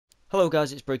Hello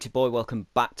guys, it's Briggsyboy. Welcome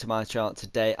back to my channel.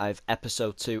 Today I have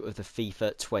episode 2 of the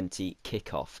FIFA 20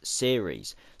 kickoff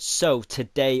series. So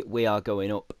today we are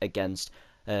going up against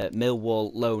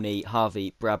Millwall loanee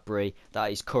Harvey Bradbury,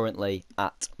 that is currently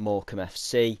at Morecambe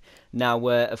FC. Now,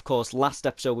 of course, last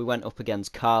episode we went up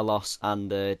against Carlos and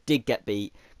did get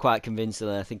beat quite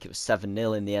convincingly. I think it was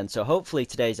 7-0 in the end. So hopefully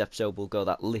today's episode will go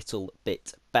that little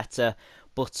bit better.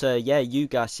 But yeah, you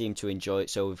guys seem to enjoy it,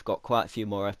 so we've got quite a few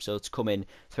more episodes coming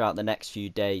throughout the next few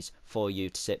days for you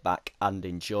to sit back and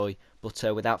enjoy. But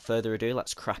without further ado,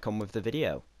 let's crack on with the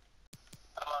video.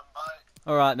 Hello,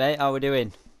 mate. Alright, mate, how we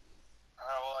doing? How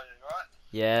are you, right?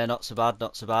 Yeah, not so bad,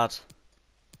 not so bad.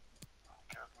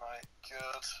 Good, mate.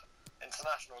 Good.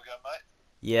 International again, mate?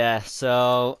 Yeah,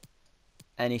 so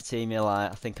any team you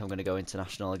like, I think I'm going to go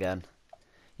international again.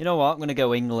 You know what, I'm going to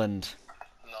go England.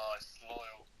 Nice,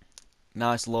 loyal.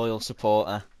 Nice, loyal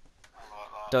supporter. I like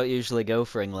that. Don't usually go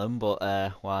for England, but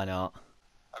why not?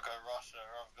 I go Russia,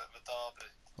 have a bit of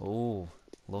a derby. Ooh,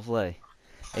 lovely.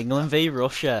 England v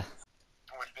Russia.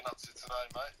 What have you been up to today,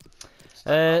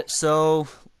 mate? So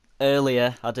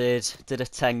earlier I did a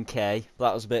 10k, but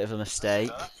that was a bit of a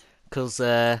mistake because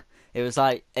it was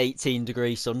like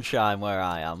 18-degree sunshine where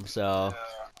I am. So Yeah.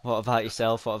 what about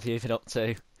yourself? What have you been up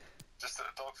to? Just took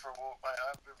the dog for a walk, mate. I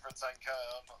haven't been for a 10k,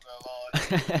 I'm not going to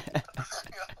lie.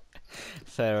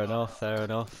 Fair enough, fair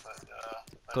enough.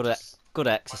 But, yeah, Good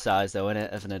exercise though,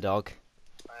 innit, having a dog.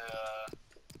 Yeah. And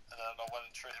then I went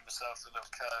and treated myself to a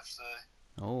little KFC.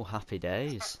 Oh, happy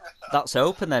days. That's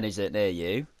open then, is it, near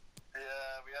you?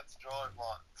 Yeah, we had to drive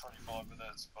like 25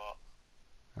 minutes,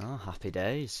 but... Oh, happy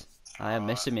days. I am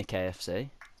missing my KFC.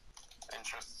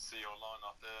 Interested to see your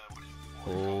lineup there. What you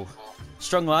Oh, going for?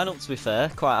 strong lineup to be fair.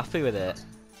 Quite happy with it.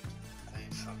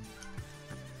 Decent.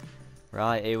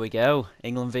 Right, here we go.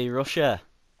 England v Russia.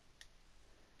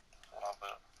 Love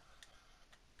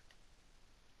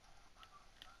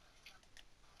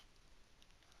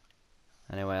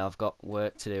it. Anyway, I've got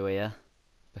work to do here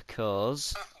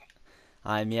because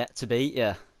I'm yet to beat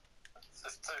you. It's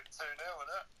just 2-0, isn't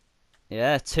it?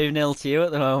 Yeah, 2-0 to you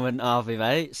at the moment, Harvey,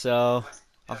 mate. So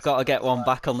I've got to get one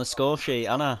back on the score sheet,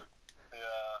 Anna.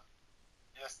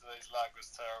 Yeah. Yesterday's lag was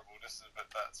terrible. This is a bit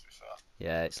better, to be fair.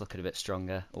 Yeah, it's looking a bit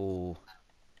stronger. Oh,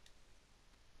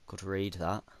 good read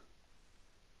that.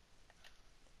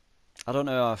 I don't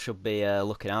know how I should be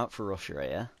looking out for Russia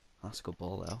here. That's a good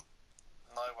ball, though.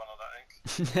 No one, I don't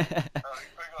think. I think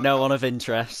we got No one of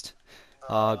interest.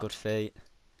 No. Oh, good feet.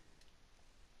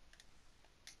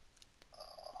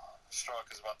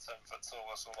 Striker's about 10 foot tall,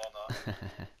 that's all I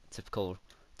know.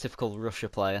 Typical Russia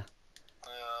player.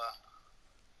 Yeah.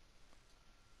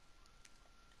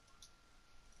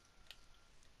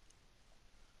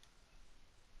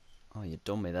 Oh, you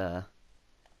done me there.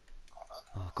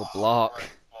 Oh, good block. Great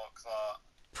block, that.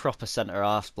 Proper centre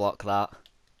half block that.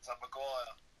 Is that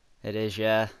Maguire? It is,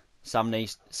 yeah. Sam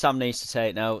needs to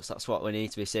take notes. That's what we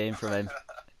need to be seeing from him.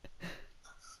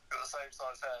 Got the same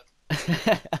size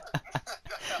head.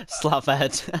 Slap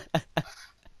head.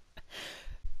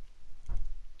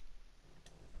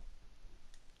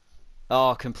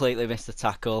 Oh, completely missed the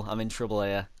tackle. I'm in trouble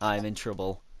here. I'm in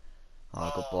trouble.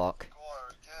 Oh, good block. Maguire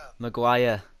again.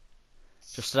 Maguire.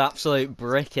 Just an absolute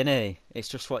brick, innit? It's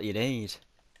just what you need.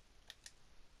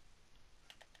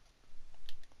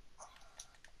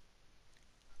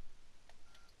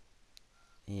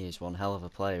 He is one hell of a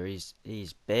player.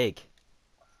 He's big.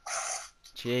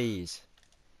 Jeez.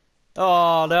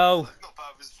 Oh no. Not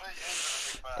bad with his feet,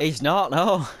 is it, big man? He's not,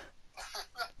 no.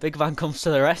 Big man comes to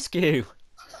the rescue.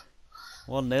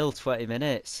 1-0, 20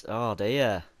 minutes. Oh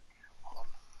dear.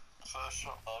 First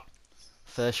shot, though.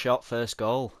 First shot, first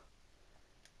goal.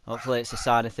 Hopefully it's a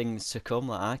sign of things to come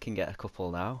that I can get a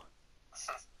couple now.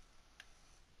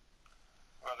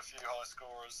 We've had a few high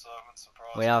scorers, so I'm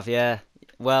surprised. We have, yeah.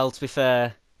 Well, to be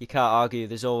fair, you can't argue.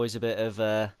 There's always a bit of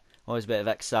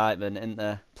excitement, isn't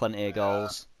there? Plenty of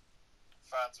goals.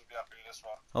 Fans will be happy with this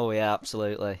one. Oh yeah,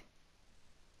 absolutely.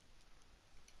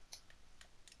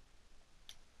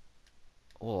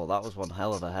 Oh, that was one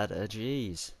hell of a header.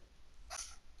 Jeez.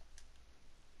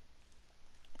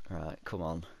 Right, come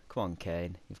on,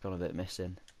 Kane. You've gone a bit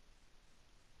missing.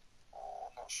 Oh,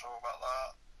 I'm not sure about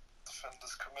that.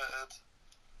 Defender's committed.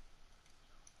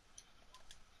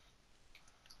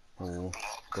 Oh,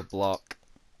 good block.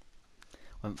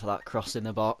 Went for that cross in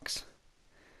the box.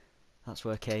 That's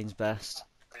where Kane's best.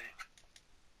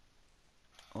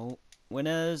 Oh,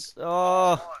 winners.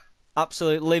 Oh,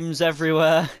 absolute limbs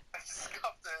everywhere.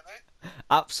 Scuffed it, ain't he?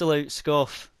 Absolute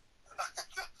scuff.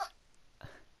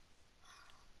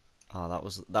 Oh, that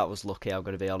was lucky, I'm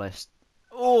going to be honest.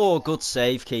 Oh, good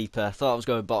save, keeper. Thought I was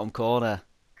going bottom corner.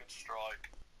 Good strike.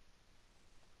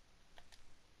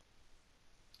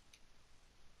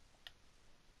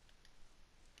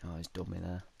 Oh, he's done me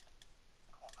there.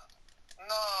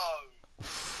 No!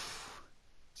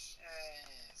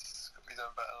 Jeez. Could be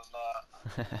doing better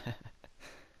than that.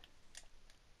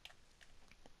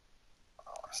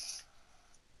 Nice.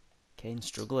 Kane's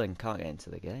struggling, can't get into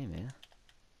the game here.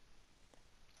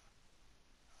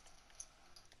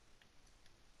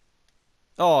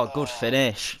 Oh, good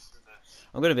finish.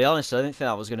 I'm going to be honest, I didn't think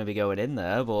that was going to be going in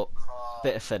there, but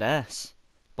bit of finesse.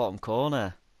 Bottom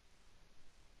corner.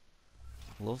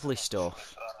 Lovely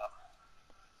stuff.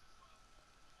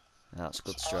 That's a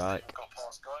good strike. Got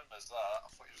past Gomez, that. I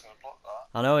thought he was going to block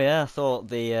that. I know, yeah, I thought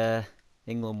the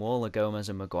England wall of Gomez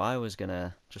and Maguire was going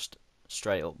to just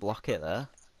straight up block it there.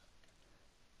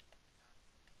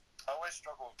 I always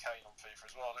struggle with Kane on FIFA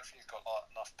as well. I don't think he's got like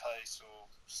enough pace or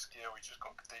skill. He just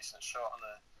got a decent shot on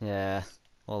it. Yeah,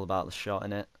 all about the shot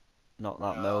in it. Not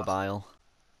that mobile.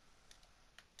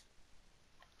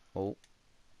 Oh.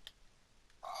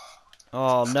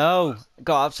 Oh no!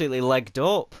 Got absolutely legged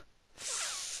up.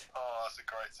 Oh, that's a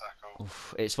great tackle.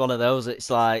 Oof, it's one of those. It's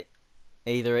like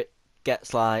either it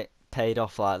gets like paid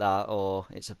off like that, or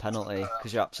it's a penalty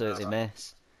because you absolutely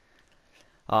miss.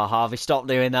 Oh, Harvey, stop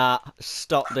doing that!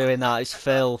 Stop doing that! It's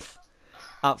filth.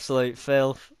 Absolute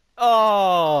filth.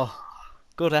 Oh,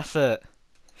 good effort.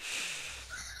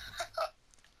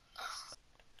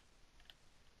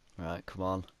 Right, come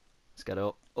on. Let's get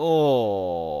up.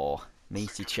 Oh,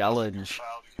 meaty challenge.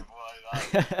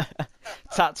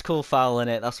 Tactical foul in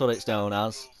it, that's what it's known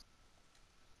as.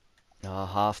 Oh,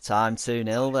 half time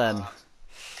 2-0 then.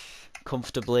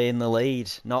 Comfortably in the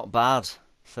lead. Not bad.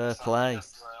 Fair play.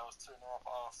 Yesterday I was 2-0 up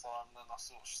at half time, and then I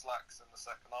sort of slacked in the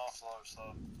second half, so.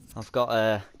 I've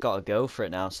got to go for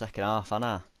it now, second half, haven't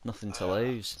I? Nothing to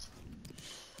lose.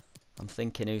 I'm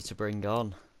thinking who to bring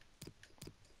on.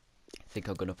 I think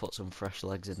I'm going to put some fresh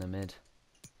legs in the mid.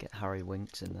 Get Harry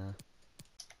Winks in there.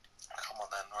 Come on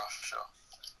then, Russia.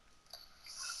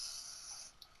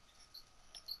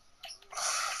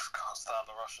 Can't stand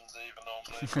the Russians even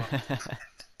normally.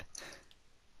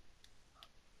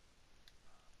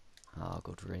 Oh,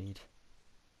 good read.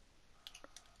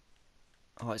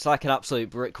 Oh, it's like an absolute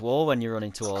brick wall when you're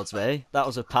running towards me. That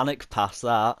was a panic pass,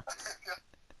 that.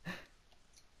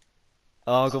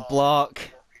 Oh, good block.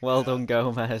 Well done,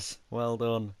 Gomez. Well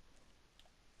done.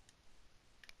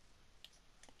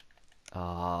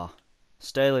 Ah,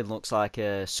 Sterling looks like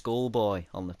a schoolboy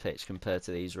on the pitch compared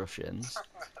to these Russians.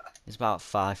 He's about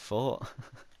 5 foot.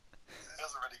 He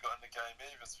hasn't really got in the game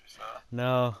either, to be fair.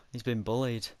 No, he's been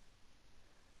bullied.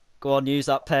 Go on, use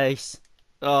that pace.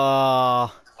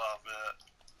 Oh. Love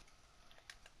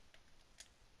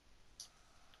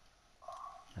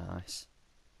it. Nice.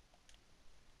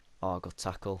 Oh, good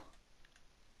tackle.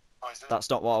 Oh, That's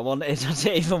not what I wanted. I didn't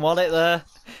even want it there.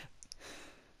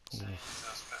 Jesus, a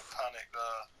bit of panic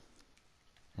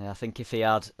there. Yeah, I think if he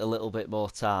had a little bit more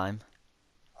time,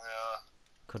 Yeah.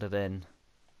 could have been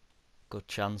a good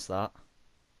chance that.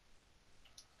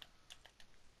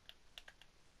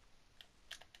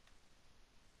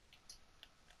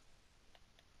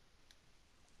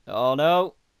 Oh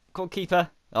no, goalkeeper.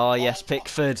 Oh yes,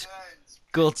 Pickford.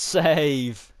 Good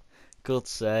save. Good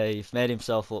save. Made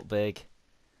himself look big.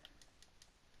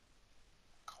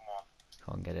 Come on.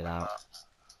 Come on, get it out.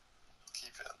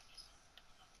 Keep it.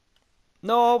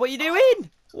 No, what are you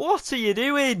doing? What are you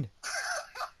doing?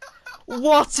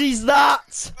 What is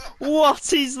that?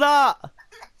 What is that?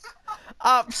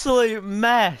 Absolute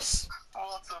mess.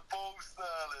 What a ball,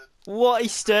 Sterling. What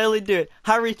is Sterling doing?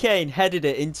 Harry Kane headed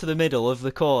it into the middle of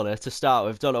the corner to start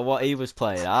with. Don't know what he was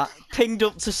playing at. Pinged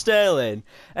up to Sterling,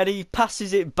 and he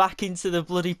passes it back into the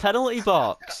bloody penalty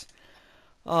box.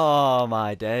 Oh,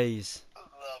 my days.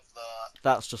 Love that.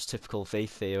 That's just typical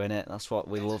FIFA, isn't it? That's what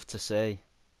we love to see.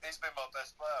 He's been my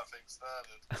best player, I think,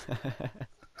 Sterling.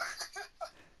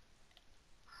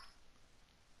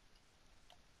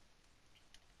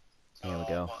 Here we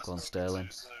go. Go on, Sterling.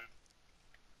 Too soon.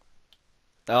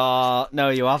 Oh, no,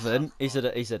 you haven't. He's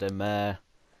at him.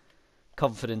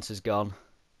 Confidence is gone.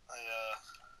 Yeah.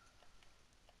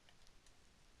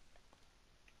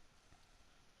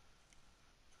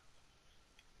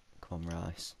 Come on,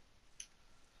 Rice.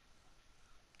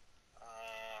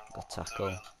 Good What am I tackle.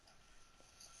 doing?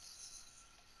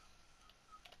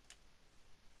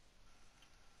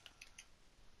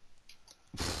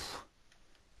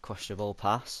 Questionable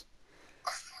pass.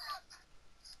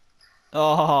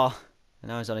 Oh,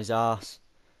 and now he's on his arse.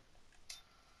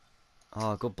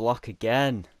 Oh, good block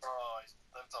again. Oh,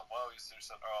 they've done well, these two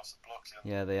centre halves are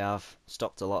blocking. Yeah, they have.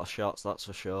 Stopped a lot of shots, that's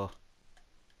for sure.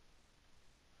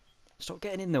 Stop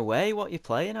getting in the way, what are you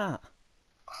playing at?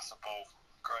 That's a ball.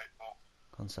 Great ball.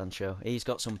 Come on, Sancho. He's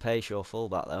got some pace, your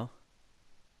fullback, though.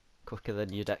 quicker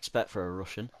than you'd expect for a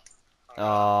Russian.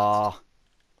 Oh.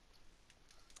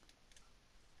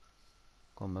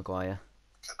 Go on, Maguire.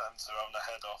 Get them to own the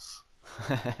head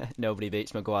off. Nobody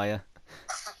beats Maguire.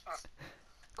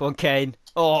 Go on, Kane.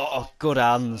 Oh, good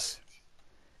hands.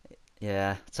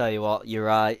 Yeah, tell you what, you're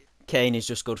right. Kane is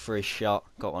just good for his shot.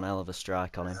 Got one hell of a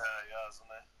strike on him. Yeah, he has, hasn't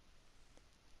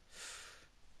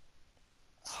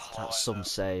he? Oh, that's some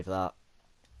save, that.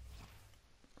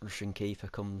 Russian keeper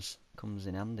comes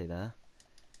in handy there.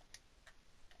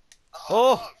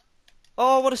 Oh!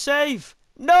 Oh, what a save!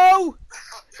 No!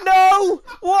 No!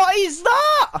 What is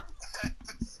that?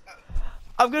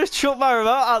 I'm going to chuck my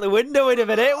remote out the window in a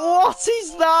minute. What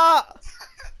is that?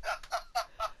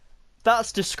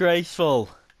 That's disgraceful.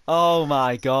 Oh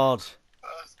my god.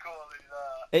 That's quality,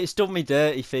 that. It's done me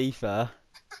dirty, FIFA.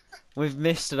 We've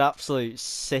missed an absolute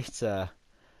sitter.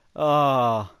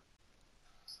 Oh.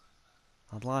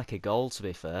 I'd like a goal, to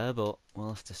be fair, but we'll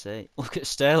have to see. Look at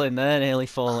Sterling there, nearly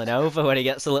falling over when he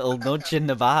gets a little nudge in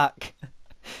the back.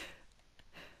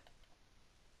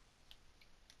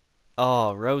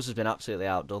 Oh, Rose has been absolutely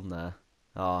outdone there.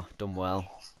 Oh, done well.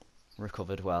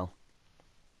 Recovered well.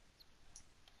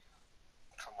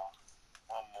 Come on.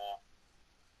 One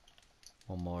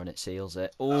more. One more and it seals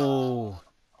it. Oh.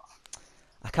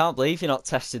 I can't believe you're not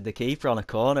tested the keeper on a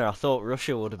corner. I thought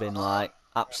Russia would have been, like,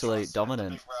 absolute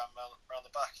dominant. Round the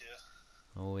back here.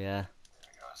 Oh, yeah.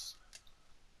 There he goes.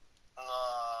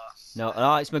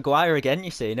 No, it's Maguire again,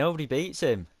 you see. Nobody beats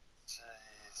him.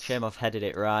 Jeez. Shame I've headed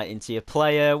it right into your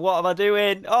player. What am I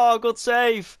doing? Oh, good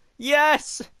save.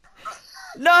 Yes!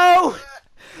 No!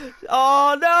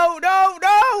 Oh, no, no,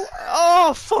 no!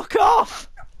 Oh, fuck off!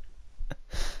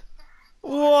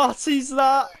 What is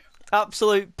that?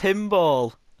 Absolute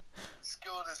pinball.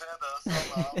 Scored his header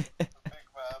somehow. The big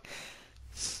man.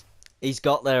 He's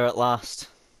got there at last.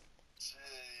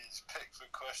 Jeez,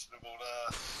 Pickford questionable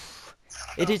there.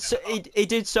 He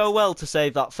did so well to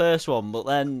save that first one, but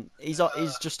then he's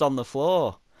just on the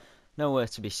floor, nowhere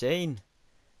to be seen.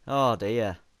 Oh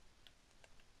dear.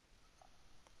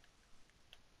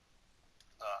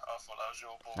 I thought that was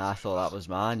your ball. I thought that was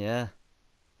mine. Yeah.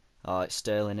 Oh, it's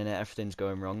Sterling in it. Everything's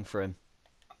going wrong for him.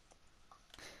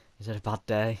 He's had a bad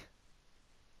day.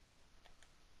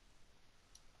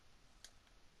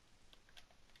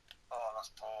 Oh,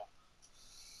 that's poor.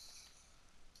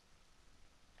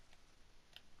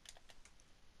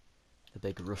 The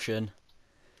big Russian.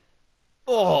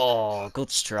 Oh,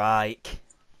 good strike.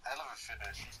 Hell of a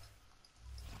finish.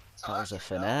 That was a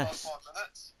finesse.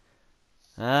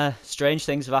 5 minutes. Strange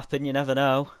things have happened. You never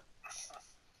know.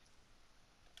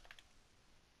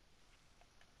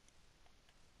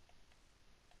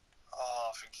 Oh,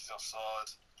 I think he's offside.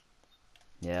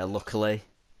 Yeah, luckily.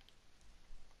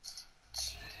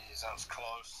 Jeez, that was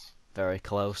close. Very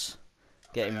close.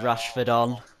 Getting Yeah, Rashford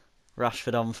on.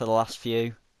 Rashford on for the last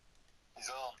few. He's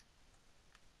on.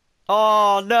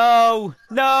 Oh, no!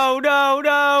 No, no,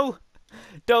 no!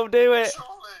 Don't do it! Surely.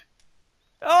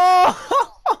 Oh!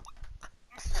 No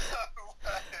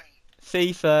way.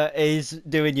 FIFA is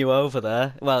doing you over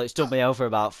there. Well, it's done me over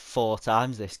about 4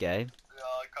 times this game. Yeah,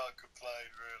 I can't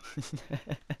complain,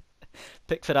 really.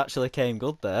 Pickford actually came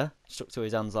good there. Stuck to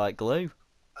his hands like glue.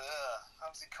 Yeah,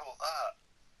 how's he caught that?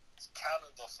 It's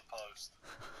cannoned off the post.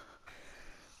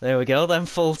 There we go then,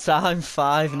 full time,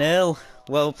 5-0.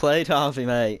 Well played, Harvey,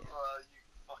 mate. You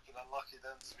fucking unlucky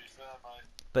then, to be fair,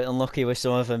 mate. Bit unlucky with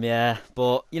some of them, yeah.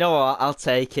 But you know what? I'll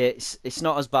take it. It's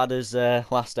not as bad as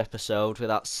last episode with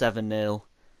that 7-0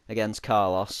 against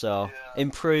Carlos. So Yeah.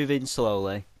 improving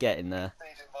slowly, getting there.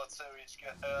 Losing by 2 each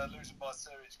game, we might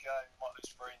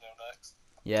lose 3-0 next.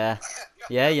 Yeah,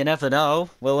 yeah. You never know.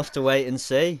 We'll have to wait and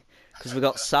see because we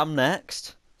got Sam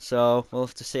next. So we'll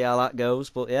have to see how that goes.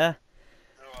 But yeah,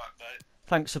 Alright, mate.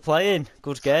 thanks for playing.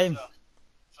 Good game. Pleasure.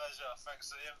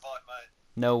 Thanks for the invite, mate.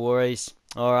 No worries.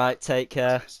 All right, take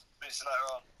care. Speak to you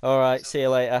later on. All right, see you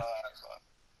later. Bye.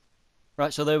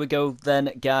 Right, so there we go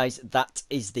then, guys. That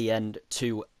is the end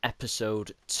to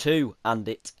episode 2, and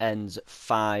it ends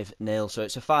 5-0. So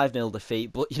it's a 5-0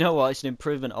 defeat, but you know what? It's an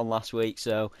improvement on last week,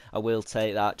 so I will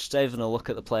take that. Just having a look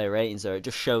at the player ratings there, it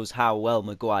just shows how well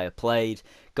Maguire played.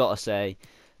 Gotta say,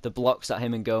 the blocks that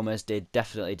him and Gomez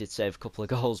definitely did save a couple of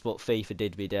goals, but FIFA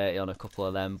did be dirty on a couple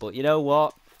of them. But you know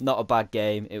what? Not a bad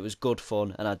game. It was good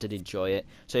fun, and I did enjoy it.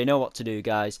 So you know what to do,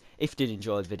 guys. If you did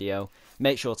enjoy the video,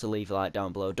 make sure to leave a like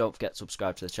down below. Don't forget to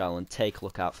subscribe to the channel and take a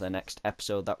look out for the next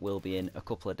episode. That will be in a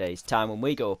couple of days' time when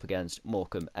we go up against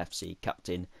Morecambe FC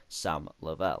captain Sam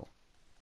Lavelle.